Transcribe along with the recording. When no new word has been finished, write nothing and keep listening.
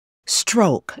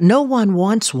stroke. No one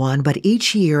wants one, but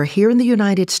each year here in the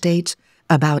United States,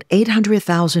 about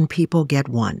 800,000 people get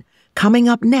one. Coming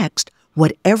up next,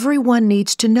 what everyone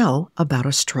needs to know about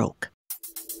a stroke.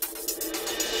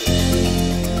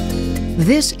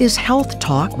 This is Health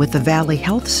Talk with the Valley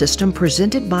Health System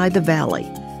presented by The Valley.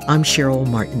 I'm Cheryl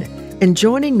Martin, and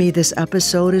joining me this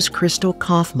episode is Crystal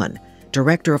Kaufman,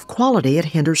 Director of Quality at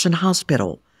Henderson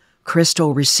Hospital.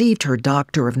 Crystal received her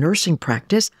Doctor of Nursing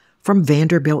practice from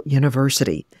Vanderbilt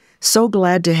University. So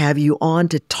glad to have you on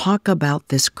to talk about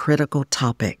this critical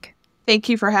topic. Thank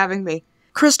you for having me.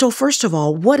 Crystal, first of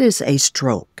all, what is a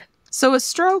stroke? So a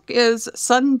stroke is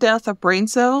sudden death of brain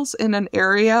cells in an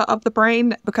area of the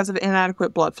brain because of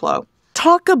inadequate blood flow.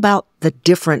 Talk about the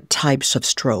different types of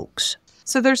strokes.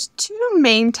 So there's two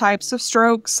main types of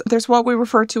strokes. There's what we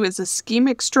refer to as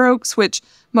ischemic strokes, which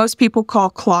most people call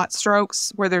clot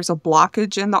strokes, where there's a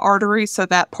blockage in the artery so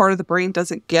that part of the brain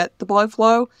doesn't get the blood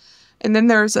flow. And then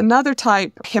there's another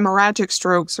type, hemorrhagic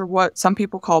strokes, or what some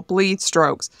people call bleed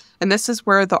strokes. And this is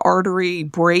where the artery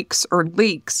breaks or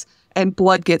leaks and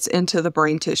blood gets into the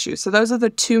brain tissue. So those are the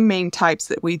two main types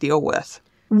that we deal with.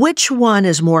 Which one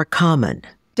is more common?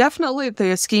 Definitely the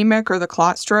ischemic or the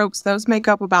clot strokes. Those make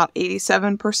up about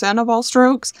 87% of all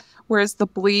strokes, whereas the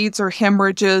bleeds or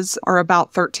hemorrhages are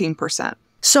about 13%.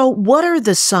 So what are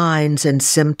the signs and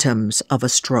symptoms of a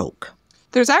stroke?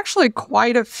 There's actually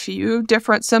quite a few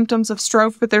different symptoms of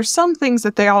stroke, but there's some things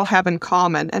that they all have in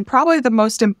common. And probably the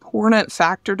most important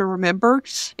factor to remember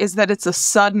is that it's a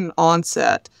sudden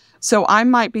onset. So I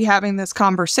might be having this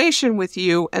conversation with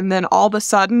you, and then all of a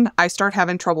sudden I start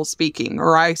having trouble speaking,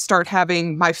 or I start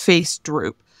having my face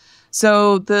droop.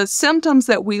 So the symptoms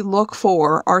that we look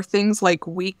for are things like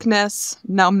weakness,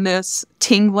 numbness,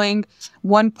 tingling,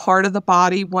 one part of the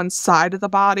body, one side of the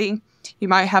body. You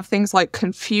might have things like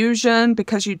confusion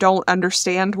because you don't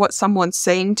understand what someone's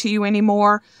saying to you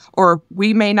anymore, or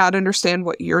we may not understand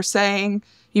what you're saying.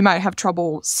 You might have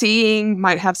trouble seeing,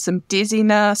 might have some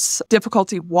dizziness,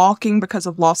 difficulty walking because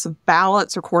of loss of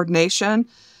balance or coordination.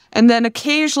 And then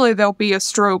occasionally there'll be a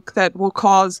stroke that will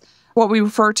cause what we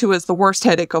refer to as the worst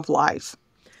headache of life.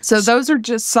 So those are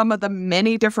just some of the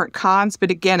many different kinds.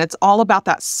 But again, it's all about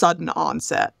that sudden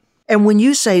onset. And when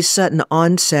you say sudden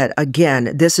onset,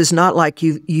 again, this is not like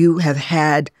you have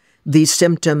had these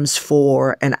symptoms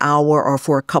for an hour or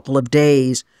for a couple of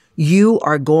days. You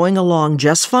are going along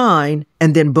just fine,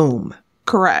 and then boom.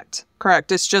 Correct.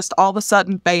 It's just all of a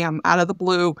sudden, bam, out of the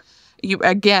blue. You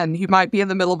might be in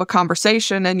the middle of a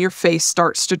conversation and your face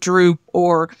starts to droop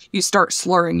or you start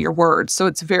slurring your words. So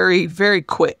it's very, very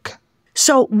quick.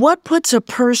 So what puts a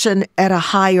person at a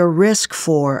higher risk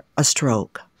for a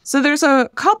stroke? So there's a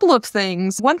couple of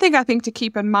things. One thing I think to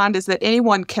keep in mind is that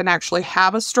anyone can actually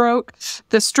have a stroke.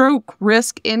 The stroke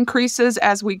risk increases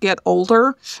as we get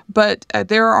older, but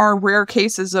there are rare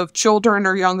cases of children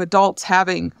or young adults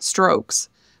having strokes.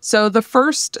 So the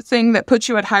first thing that puts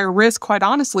you at higher risk, quite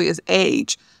honestly, is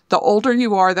age. The older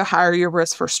you are, the higher your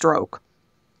risk for stroke.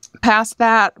 Past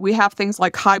that, we have things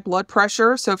like high blood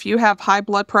pressure. So if you have high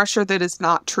blood pressure that is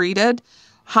not treated,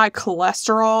 high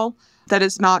cholesterol that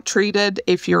is not treated,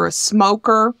 if you're a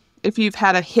smoker, if you've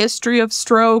had a history of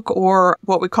stroke or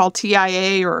what we call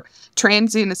TIA or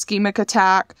transient ischemic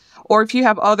attack, or if you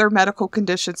have other medical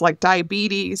conditions like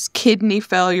diabetes, kidney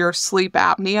failure, sleep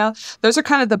apnea, those are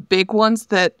kind of the big ones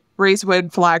that raise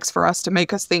red flags for us to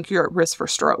make us think you're at risk for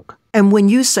stroke. And when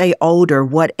you say older,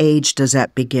 what age does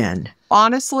that begin?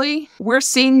 Honestly, we're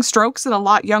seeing strokes in a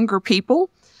lot younger people,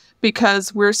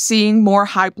 because we're seeing more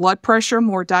high blood pressure,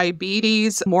 more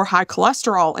diabetes, more high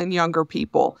cholesterol in younger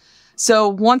people. So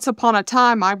once upon a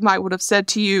time, I would have said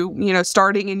to you,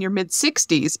 starting in your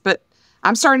mid-60s, but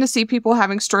I'm starting to see people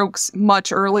having strokes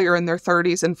much earlier in their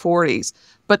 30s and 40s.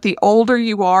 But the older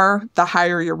you are, the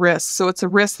higher your risk. So it's a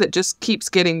risk that just keeps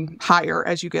getting higher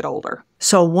as you get older.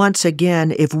 So once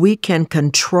again, if we can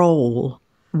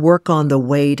work on the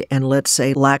weight and, let's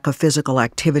say, lack of physical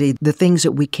activity, the things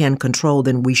that we can control,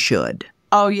 then we should.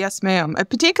 Oh, yes, ma'am.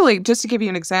 Particularly, just to give you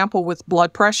an example with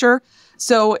blood pressure.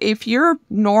 So if your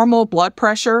normal blood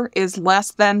pressure is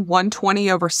less than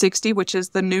 120/60, which is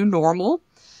the new normal,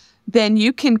 then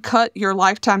you can cut your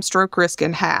lifetime stroke risk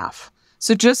in half.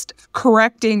 So just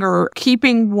correcting or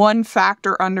keeping one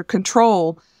factor under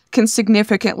control can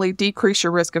significantly decrease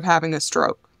your risk of having a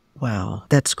stroke. Wow,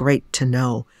 that's great to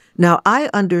know. Now, I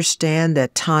understand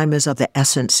that time is of the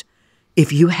essence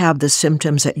if you have the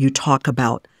symptoms that you talk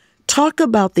about. Talk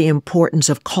about the importance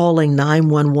of calling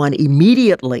 911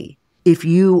 immediately if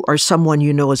you or someone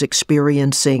you know is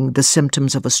experiencing the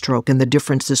symptoms of a stroke and the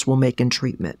difference this will make in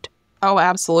treatment. Oh,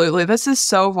 absolutely. This is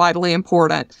so vitally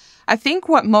important. I think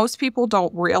what most people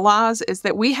don't realize is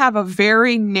that we have a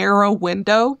very narrow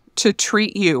window to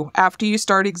treat you after you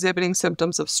start exhibiting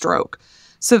symptoms of stroke.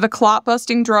 So the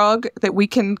clot-busting drug that we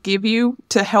can give you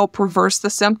to help reverse the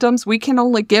symptoms, we can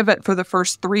only give it for the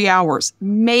first 3 hours,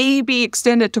 maybe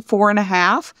extend it to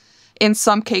 4.5 in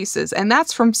some cases, and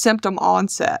that's from symptom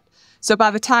onset. So by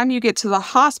the time you get to the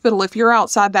hospital, if you're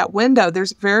outside that window,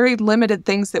 there's very limited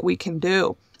things that we can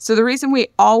do. So the reason we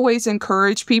always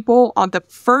encourage people on the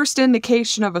first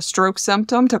indication of a stroke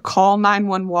symptom to call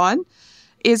 911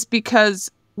 is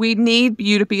because we need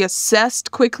you to be assessed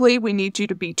quickly. We need you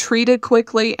to be treated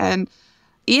quickly. And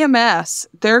EMS,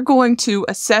 they're going to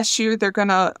assess you. They're going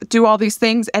to do all these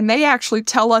things. And they actually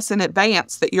tell us in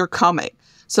advance that you're coming.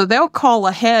 So they'll call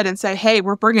ahead and say, hey,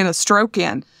 we're bringing a stroke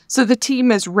in. So the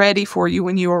team is ready for you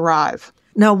when you arrive.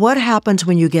 Now, what happens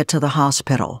when you get to the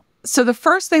hospital? So the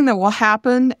first thing that will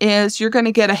happen is you're going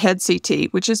to get a head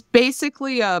CT, which is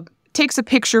basically takes a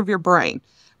picture of your brain.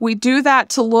 We do that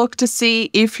to look to see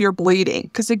if you're bleeding.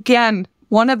 Because again,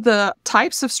 one of the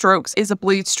types of strokes is a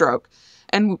bleed stroke,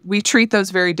 and we treat those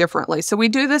very differently. So we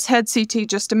do this head CT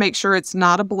just to make sure it's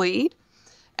not a bleed.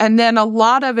 And then a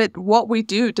lot of it, what we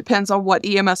do depends on what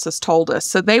EMS has told us.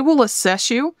 So they will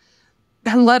assess you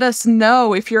and let us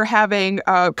know if you're having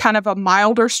kind of a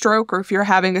milder stroke or if you're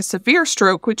having a severe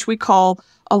stroke, which we call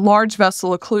a large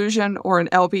vessel occlusion or an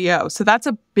LVO. So that's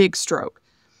a big stroke.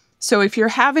 So if you're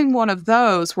having one of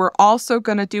those, we're also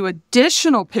going to do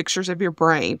additional pictures of your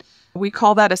brain. We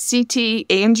call that a CT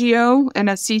angio and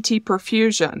a CT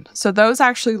perfusion. So those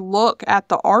actually look at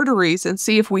the arteries and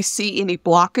see if we see any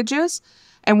blockages,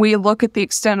 and we look at the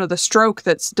extent of the stroke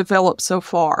that's developed so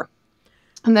far.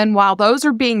 And then while those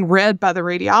are being read by the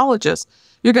radiologist,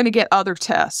 you're going to get other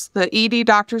tests. The ED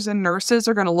doctors and nurses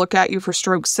are going to look at you for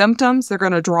stroke symptoms. They're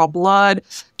going to draw blood,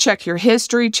 check your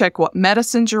history, check what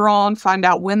medicines you're on, find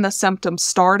out when the symptoms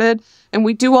started. And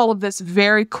we do all of this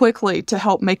very quickly to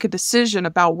help make a decision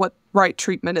about what right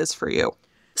treatment is for you.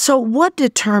 So what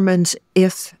determines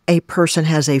if a person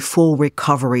has a full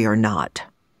recovery or not?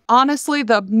 Honestly,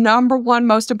 the number one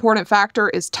most important factor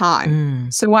is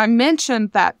time. So I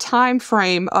mentioned that time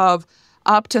frame of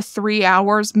up to 3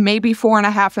 hours, maybe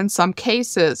 4.5 in some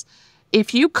cases.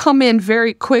 If you come in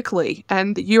very quickly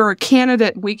and you're a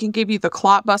candidate, we can give you the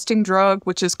clot-busting drug,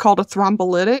 which is called a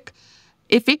thrombolytic.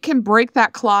 If it can break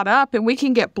that clot up and we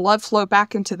can get blood flow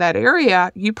back into that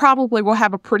area, you probably will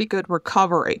have a pretty good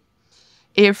recovery.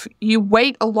 If you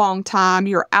wait a long time,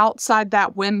 you're outside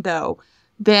that window,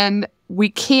 then we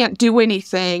can't do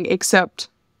anything except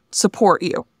support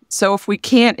you. So if we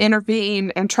can't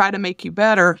intervene and try to make you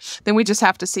better, then we just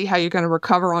have to see how you're going to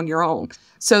recover on your own.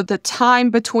 So the time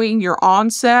between your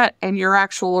onset and your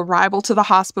actual arrival to the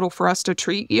hospital for us to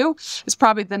treat you is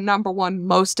probably the number one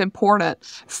most important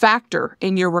factor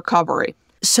in your recovery.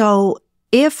 So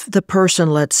if the person,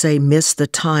 let's say, missed the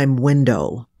time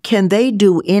window, can they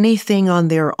do anything on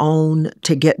their own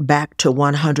to get back to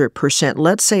 100%?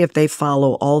 Let's say if they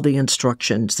follow all the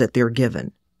instructions that they're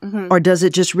given. Or does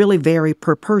it just really vary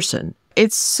per person?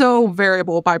 It's so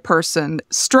variable by person.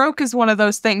 Stroke is one of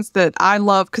those things that I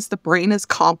love because the brain is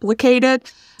complicated.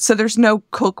 So there's no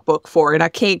cookbook for it. I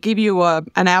can't give you an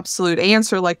absolute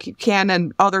answer like you can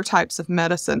in other types of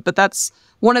medicine. But that's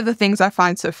one of the things I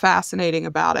find so fascinating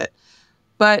about it.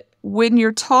 But when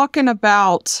you're talking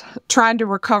about trying to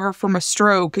recover from a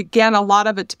stroke, again, a lot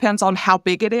of it depends on how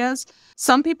big it is.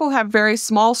 Some people have very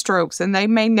small strokes and they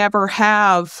may never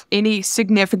have any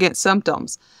significant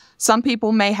symptoms. Some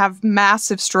people may have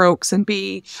massive strokes and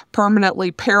be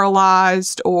permanently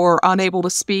paralyzed or unable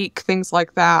to speak, things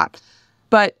like that.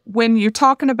 But when you're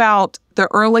talking about the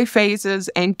early phases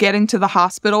and getting to the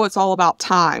hospital, it's all about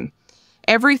time.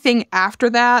 Everything after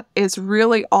that is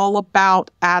really all about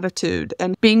attitude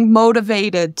and being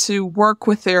motivated to work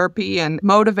with therapy and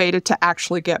motivated to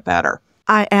actually get better.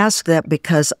 I ask that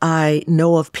because I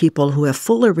know of people who have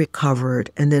fully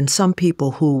recovered and then some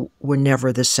people who were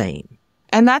never the same.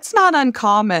 And that's not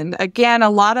uncommon. Again, a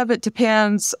lot of it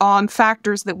depends on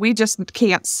factors that we just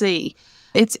can't see.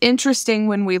 It's interesting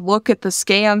when we look at the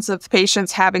scans of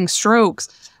patients having strokes,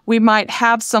 we might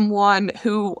have someone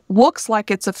who looks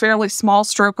like it's a fairly small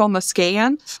stroke on the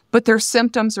scan, but their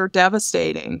symptoms are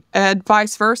devastating. And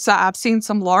vice versa, I've seen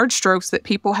some large strokes that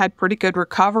people had pretty good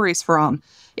recoveries from.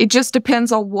 It just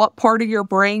depends on what part of your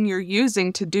brain you're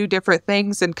using to do different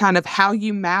things and kind of how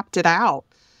you mapped it out.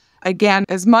 Again,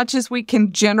 as much as we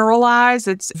can generalize,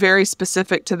 it's very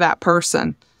specific to that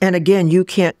person. And again, you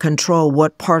can't control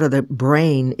what part of the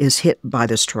brain is hit by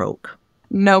the stroke.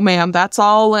 No, ma'am. That's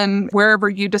all in wherever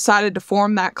you decided to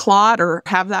form that clot or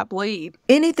have that bleed.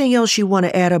 Anything else you want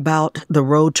to add about the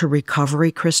road to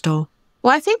recovery, Crystal?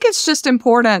 Well, I think it's just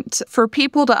important for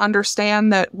people to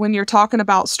understand that when you're talking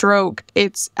about stroke,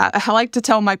 I like to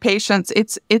tell my patients,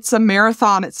 it's a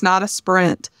marathon, it's not a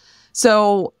sprint.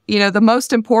 So, the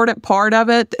most important part of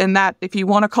it, and that if you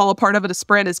want to call a part of it a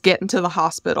sprint, is getting to the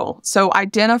hospital. So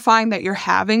identifying that you're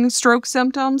having stroke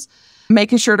symptoms,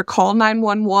 making sure to call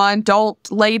 911.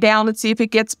 Don't lay down and see if it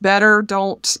gets better.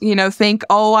 Don't, think,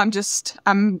 oh,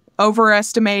 I'm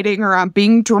overestimating or I'm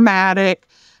being dramatic.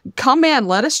 Come in,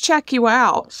 let us check you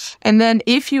out. And then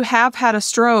if you have had a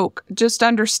stroke, just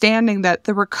understanding that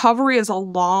the recovery is a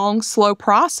long, slow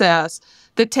process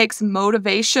that takes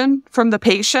motivation from the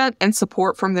patient and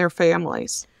support from their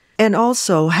families. And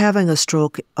also, having a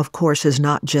stroke, of course, is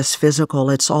not just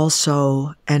physical. It's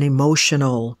also an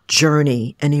emotional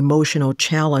journey, an emotional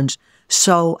challenge.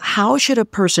 So how should a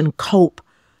person cope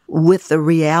with the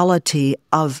reality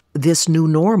of this new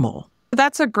normal?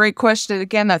 That's a great question.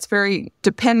 Again, that's very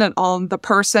dependent on the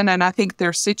person and I think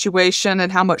their situation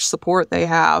and how much support they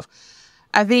have.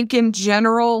 I think in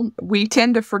general, we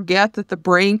tend to forget that the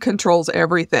brain controls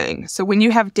everything. So when you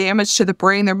have damage to the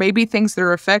brain, there may be things that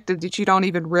are affected that you don't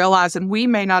even realize, and we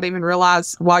may not even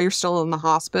realize while you're still in the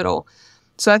hospital.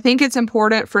 So I think it's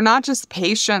important for not just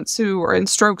patients who are in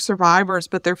stroke survivors,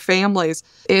 but their families,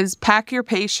 is pack your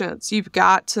patience. You've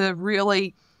got to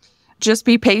really just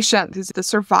be patient. The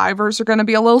survivors are going to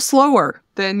be a little slower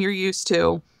than you're used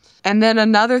to. And then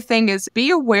another thing is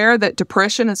be aware that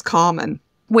depression is common.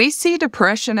 We see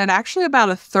depression in actually about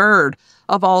a third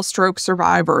of all stroke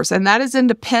survivors, and that is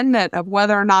independent of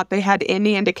whether or not they had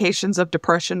any indications of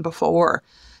depression before.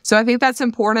 So I think that's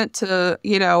important to,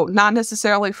 not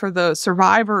necessarily for the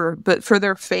survivor, but for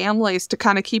their families to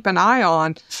kind of keep an eye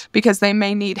on, because they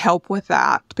may need help with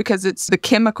that, because it's the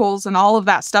chemicals and all of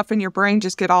that stuff in your brain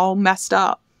just get all messed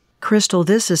up. Crystal,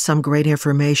 this is some great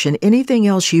information. Anything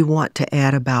else you want to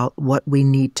add about what we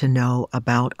need to know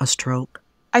about a stroke?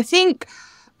 I think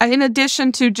in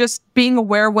addition to just being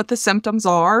aware what the symptoms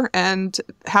are and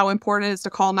how important it is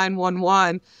to call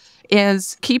 911,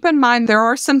 is keep in mind there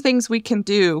are some things we can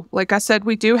do. Like I said,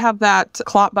 we do have that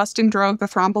clot-busting drug, the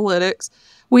thrombolytics.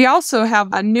 We also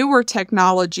have a newer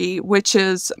technology, which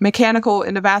is mechanical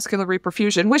endovascular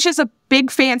reperfusion, which is a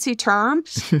big fancy term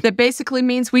that basically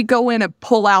means we go in and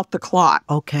pull out the clot.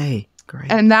 Okay, great.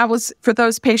 And that was for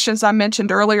those patients I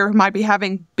mentioned earlier who might be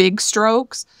having big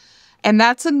strokes. And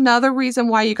that's another reason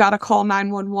why you got to call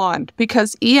 911,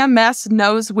 because EMS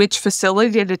knows which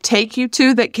facility to take you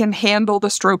to that can handle the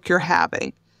stroke you're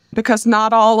having, because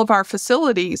not all of our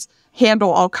facilities handle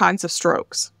all kinds of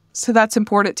strokes. So that's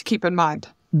important to keep in mind.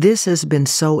 This has been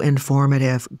so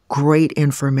informative, great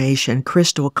information.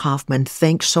 Crystal Kaufman,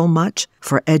 thanks so much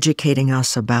for educating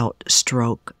us about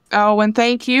stroke. Oh, and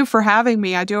thank you for having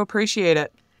me. I do appreciate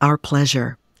it. Our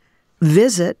pleasure.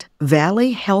 Visit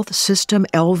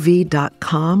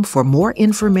valleyhealthsystemlv.com for more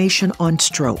information on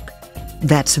stroke.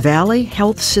 That's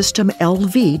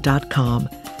valleyhealthsystemlv.com.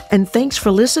 And thanks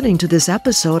for listening to this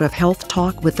episode of Health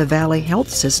Talk with the Valley Health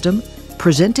System,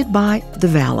 presented by The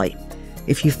Valley.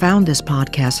 If you found this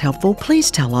podcast helpful,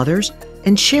 please tell others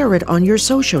and share it on your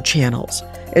social channels.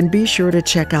 And be sure to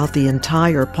check out the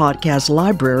entire podcast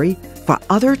library for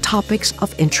other topics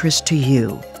of interest to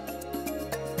you.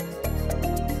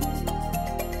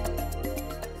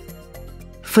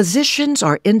 Physicians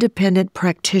are independent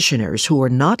practitioners who are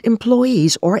not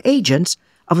employees or agents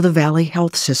of the Valley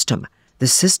Health System. The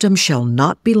system shall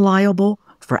not be liable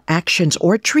for actions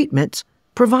or treatments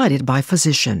provided by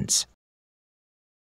physicians.